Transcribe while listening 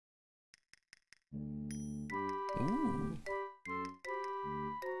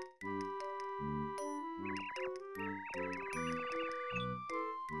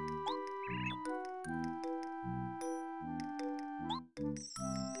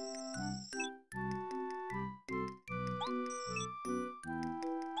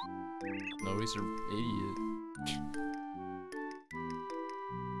No, he's an idiot.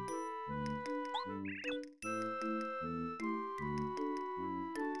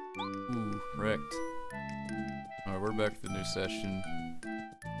 Ooh, wrecked. Alright, we're back to the new session.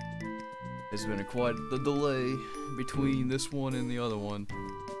 There's been quite the delay between this one and the other one.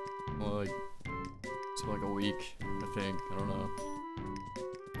 Like, it's like a week, I think. I don't know.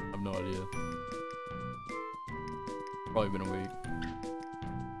 I have no idea. Probably been a week.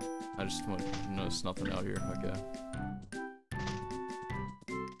 I just want to notice nothing out here. Okay.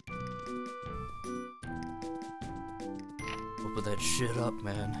 Open that shit up,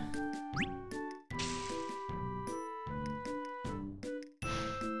 man.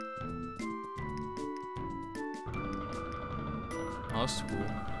 Oh, that's cool.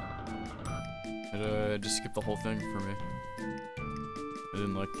 It just skipped the whole thing for me. I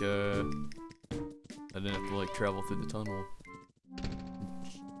didn't like, I didn't have to like travel through the tunnel.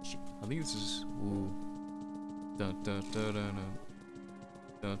 I think this is, ooh. Dun dun dun dun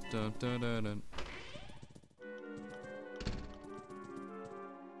dun. Dun dun dun dun.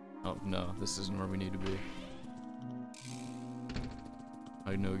 Oh no, this isn't where we need to be.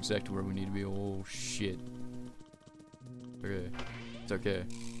 I know exactly where we need to be. Oh shit. Okay. It's okay.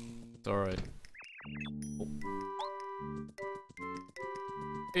 It's alright. Oh.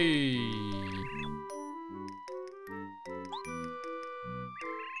 Hey!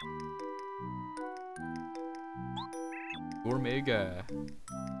 Gourmet guy.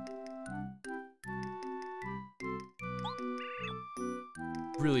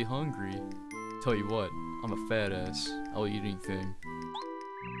 Really hungry. Tell you what, I'm a fat ass. I'll eat anything.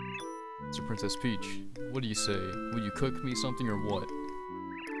 So Princess Peach, what do you say? Will you cook me something or what?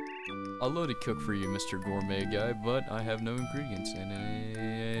 I'll load to cook for you, Mr. Gourmet guy, but I have no ingredients and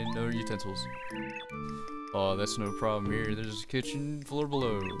no utensils. Oh, that's no problem here. There's a kitchen floor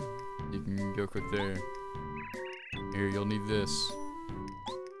below. You can go cook there. Here, you'll need this.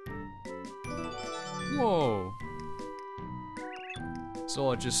 Whoa! So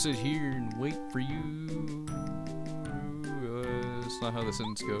I'll just sit here and wait for you. That's not how the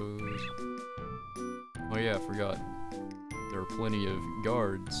sentence goes. Oh yeah, I forgot. There are plenty of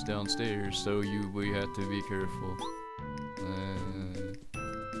guards downstairs, so we have to be careful.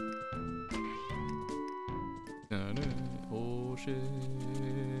 Oh shit.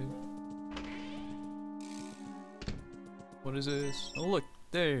 What is this? Oh look,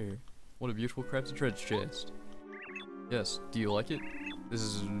 there! What a beautiful crafted treasure chest. Yes, do you like it? This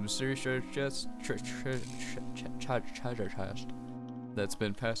is a mysterious treasure chest, treasure chest that's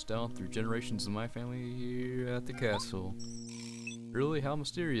been passed down through generations of my family here at the castle. Really? How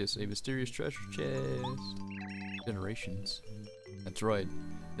mysterious? A mysterious treasure chest. Generations. That's right.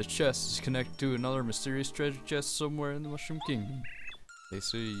 The chest is connected to another mysterious treasure chest somewhere in the Mushroom Kingdom. They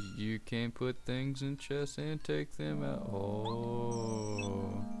say you can put things in chests and take them out.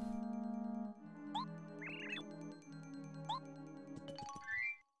 Oh.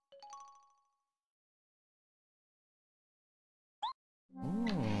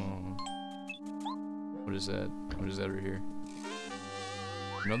 Oh. What is that? What is that right here?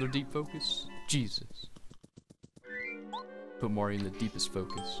 Another deep focus? Jesus. Put Mario in the deepest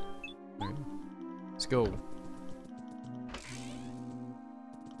focus. Alright. Let's go.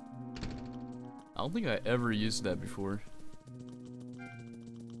 I don't think I ever used that before.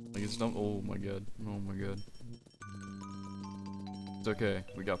 Like it's not. Oh my god. Oh my god. It's okay.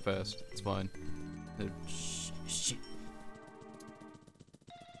 We got past. It's fine. Shit.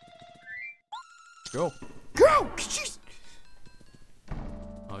 Go. Go! Jeez.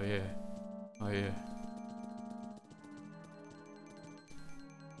 Oh yeah. Oh yeah.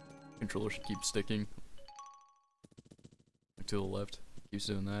 Controller should keep sticking. Like to the left. Keeps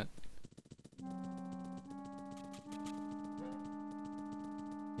doing that.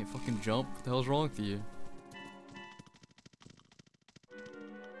 Can't fucking jump. What the hell's wrong with you?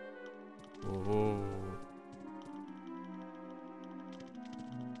 Oh.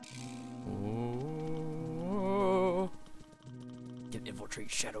 Oh. Can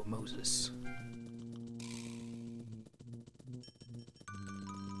infiltrate Shadow Moses.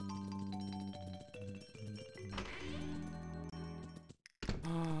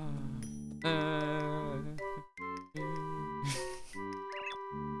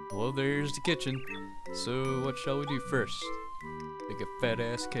 Well, there's the kitchen. So, what shall we do first? Make a fat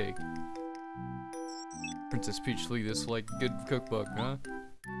ass cake. Princess Peach, look at this like good cookbook, huh?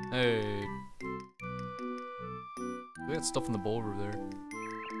 Hey. We got stuff in the bowl over there.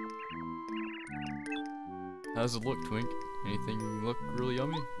 How does it look, Twink? Anything look really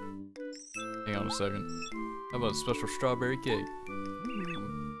yummy? Hang on a second. How about a special strawberry cake?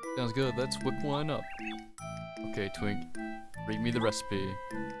 Sounds good, let's whip one up. Okay, Twink, read me the recipe.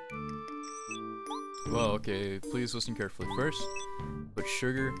 Well, okay, please listen carefully. First, put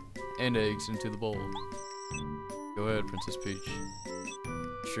sugar and eggs into the bowl. Go ahead, Princess Peach.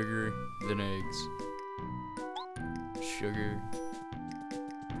 Sugar, then eggs. Sugar,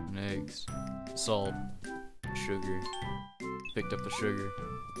 and eggs. Salt, sugar. Picked up the sugar.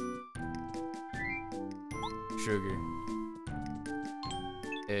 Sugar.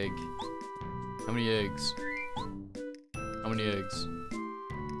 Egg. How many eggs? How many eggs?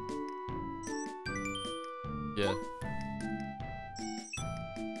 Yeah.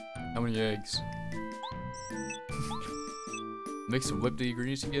 How many eggs? Mix and whip the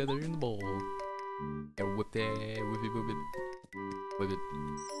ingredients together in the bowl. And whip that, whip it, whip it. Whip it.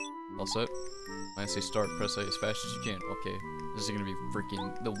 All set? When I say start, press A as fast as you can. Okay. This is gonna be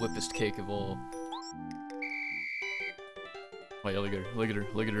freaking the whippest cake of all. Wait, look at her, look at her,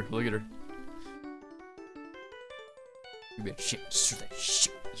 look at her, look at her. You better shit, stir that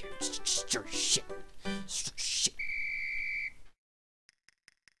shit, stir shit, stir shit.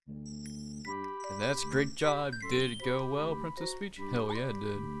 And that's a great job. Did it go well, Princess Peach? Hell yeah, it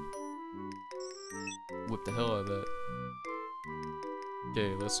did. Whip the hell out of that.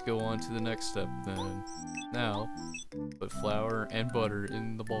 Okay, let's go on to the next step then. Now, put flour and butter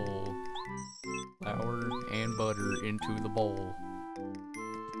in the bowl. Flour and butter into the bowl.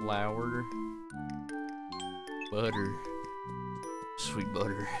 Flour, butter, sweet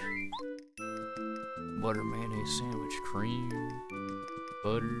butter, butter mayonnaise sandwich, cream,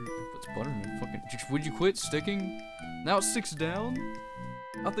 butter. Puts butter in the fucking. Would you quit sticking? Now it sticks down.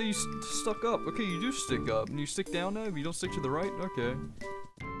 I thought you stuck up. Okay, you do stick up, and you stick down now. But you don't stick to the right. Okay.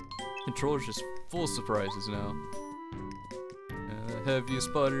 Controller's just full of surprises now.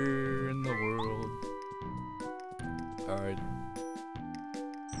 Heaviest butter in the world. Alright.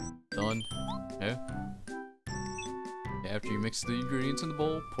 Done. Yeah. After you mix the ingredients in the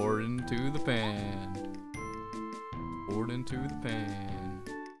bowl, pour it into the pan. Pour it into the pan.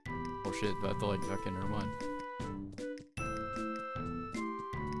 Oh shit, I thought like, okay, never mind.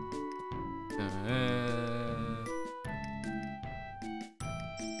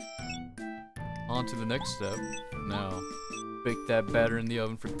 On to the next step. Now, bake that batter in the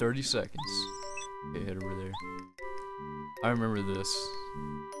oven for 30 seconds. Okay, head over there. I remember this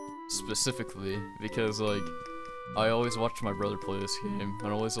specifically because, like, I always watched my brother play this game.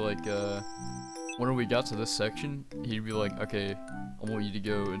 And always, like, whenever we got to this section, he'd be like, okay, I want you to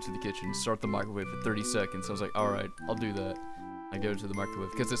go into the kitchen, start the microwave for 30 seconds. I was like, alright, I'll do that. I go to the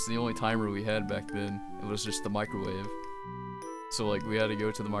microwave because it's the only timer we had back then. It was just the microwave. So, like, we had to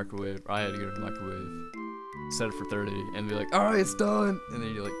go to the microwave. I had to go to the microwave. Set it for 30 and be like, alright, it's done! And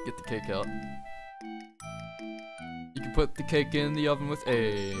then you like get the cake out. You can put the cake in the oven with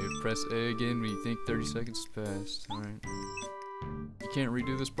A. Press A again when you think 30 seconds passed. Alright. You can't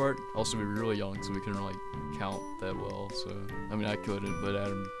redo this part. Also, we were really young, so we couldn't like count that well. So, I mean, I couldn't, but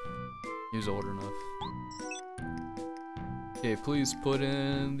Adam, he was old enough. Okay, please put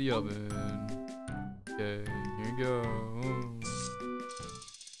in the oven. Okay, here you go.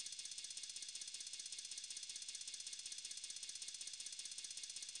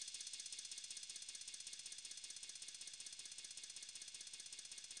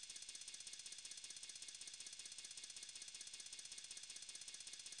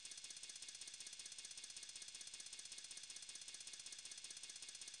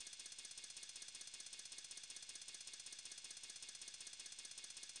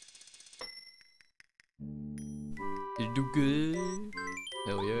 Did it do good?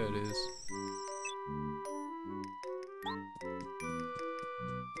 Hell yeah, it is.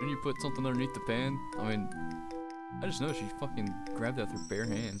 When you put something underneath the pan, I mean, I just know she fucking grabbed that with her bare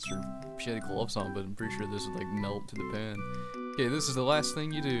hands, or she had gloves on, but I'm pretty sure this would like melt to the pan. Okay, this is the last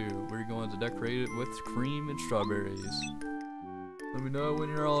thing you do. We're going to decorate it with cream and strawberries. Let me know when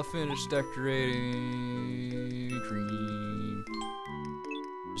you're all finished decorating. Cream.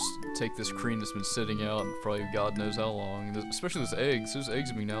 Just take this cream that's been sitting out and probably God knows how long. Especially those eggs. Those eggs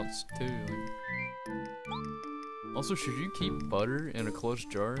have been out too. Like. Also, should you keep butter in a closed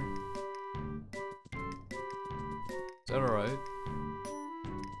jar? Is that alright?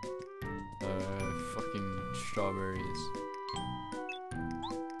 Fucking strawberries.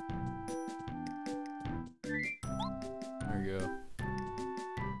 There you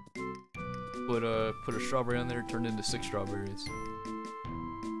go. Put a strawberry on there, turned into 6 strawberries.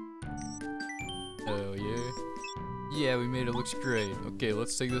 Oh yeah. Yeah, we made it. Looks great. Okay,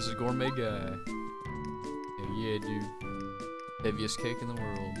 let's take this as gourmet guy. Yeah, dude. Heaviest cake in the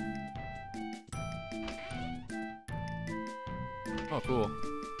world. Oh, cool.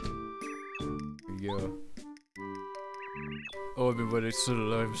 Here you go. Oh, everybody, so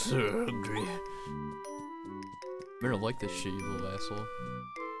I'm so hungry. Better like this shit, you little asshole.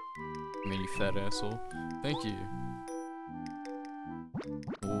 I mean, you fat asshole. Thank you.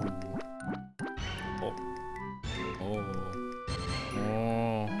 Oh. Oh. Oh.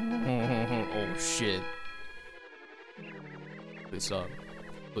 Oh. Oh, shit. Please stop.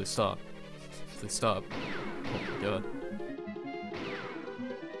 Please stop. Please stop. Oh my god.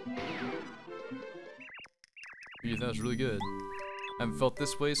 Dude, that was really good. I haven't felt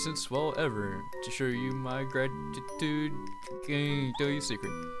this way since, well, ever. To show you my gratitude, can I tell you a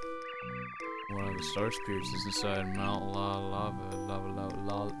secret? One of the star spirits is inside Mount Lava.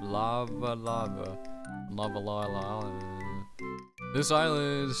 This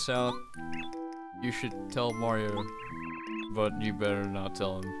island is south. You should tell Mario, but you better not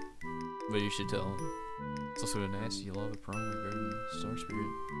tell him. But you should tell him. It's also a nasty lava primary garden star spirit.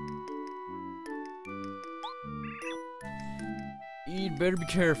 You'd better be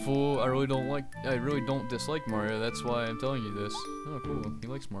careful. I really don't dislike Mario. That's why I'm telling you this. Oh, cool. He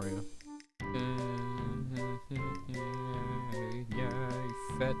likes Mario. Yeah, you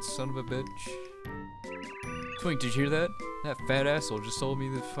fat son of a bitch. Twink, did you hear that? That fat asshole just told me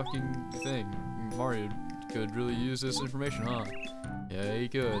the fucking thing. Mario could really use this information, huh? Yeah, he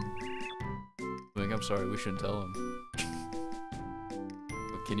could. Twink, I'm sorry. We shouldn't tell him.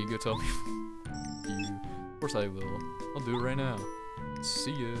 But can you go tell me? Of course I will. I'll do it right now.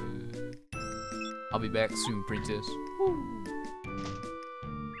 See ya. I'll be back soon, princess. Woo.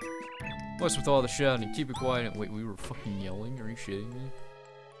 What's with all the shouting? Keep it quiet. Wait, we were fucking yelling? Are you shitting me?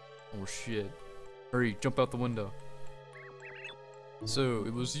 Oh shit. Hurry, jump out the window. So,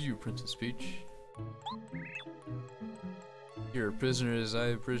 it was you, Princess Peach. You're a prisoner as I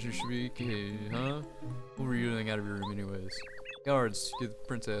a prisoner should be, okay, huh? What were you doing out of your room anyways? Guards, get the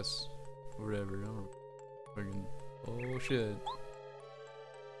princess. Or whatever, I don't know. Fucking, oh shit.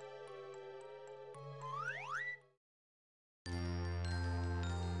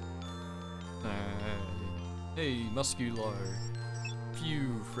 Hey, muscular.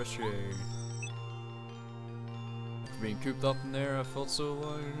 Phew, fresh air. After being cooped up in there, I felt so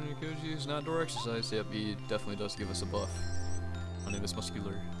long I could use an outdoor exercise. Yep, he definitely does give us a buff. My name is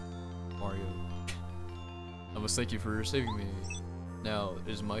Muscular Mario. I must thank you for saving me. Now, it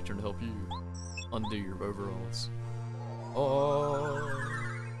is my turn to help you undo your overalls. Oh!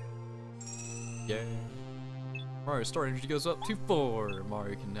 Yeah. Mario's star energy goes up to 4.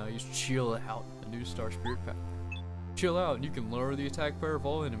 Mario can now use Chill Out, a new star spirit pack. Chill Out, and you can lower the attack power of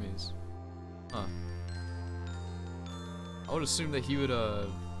all enemies. Huh. I would assume that he would,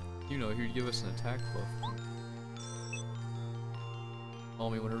 you know, he would give us an attack buff.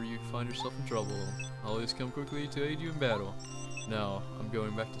 Call me whenever you find yourself in trouble. I'll always come quickly to aid you in battle. Now, I'm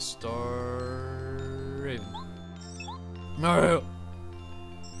going back to Star Raven. Mario!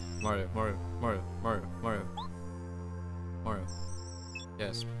 Mario, Mario, Mario, Mario, Mario. Mario.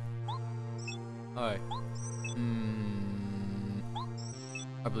 Yes. Hi.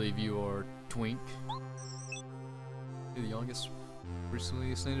 I believe you are Twink. You're the youngest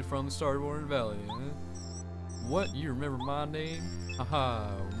recently ascended from the Starborn Valley, eh? What? You remember my name?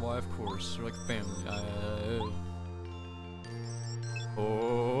 Haha, why of course, you're like a family.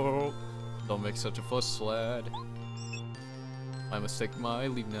 Oh, don't make such a fuss, lad. I must take my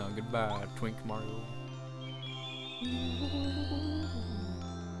leave now. Goodbye, Twink Mario.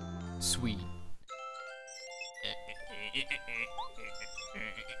 Sweet.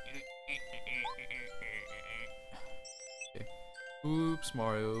 Okay. Oops,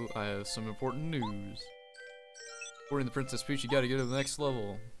 Mario, I have some important news. According to Princess Peach, you gotta go to the next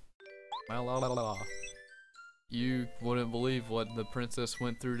level. You wouldn't believe what the princess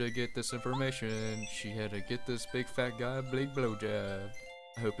went through to get this information. She had to get this big fat guy a big blowjob.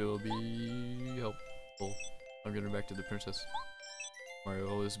 I hope it will be helpful. I'm getting back to the princess. Mario,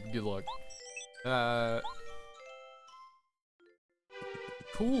 always good luck.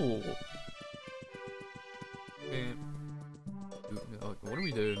 Cool. Man. What do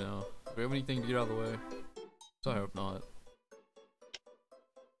we do now? Do we have anything to get out of the way? So I hope not.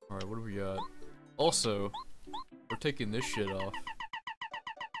 Alright, what do we got? Also, we're taking this shit off.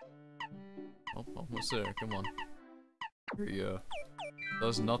 Oh, almost there. Come on. Here you go.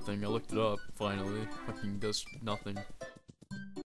 Does nothing. I looked it up, finally. Fucking does nothing.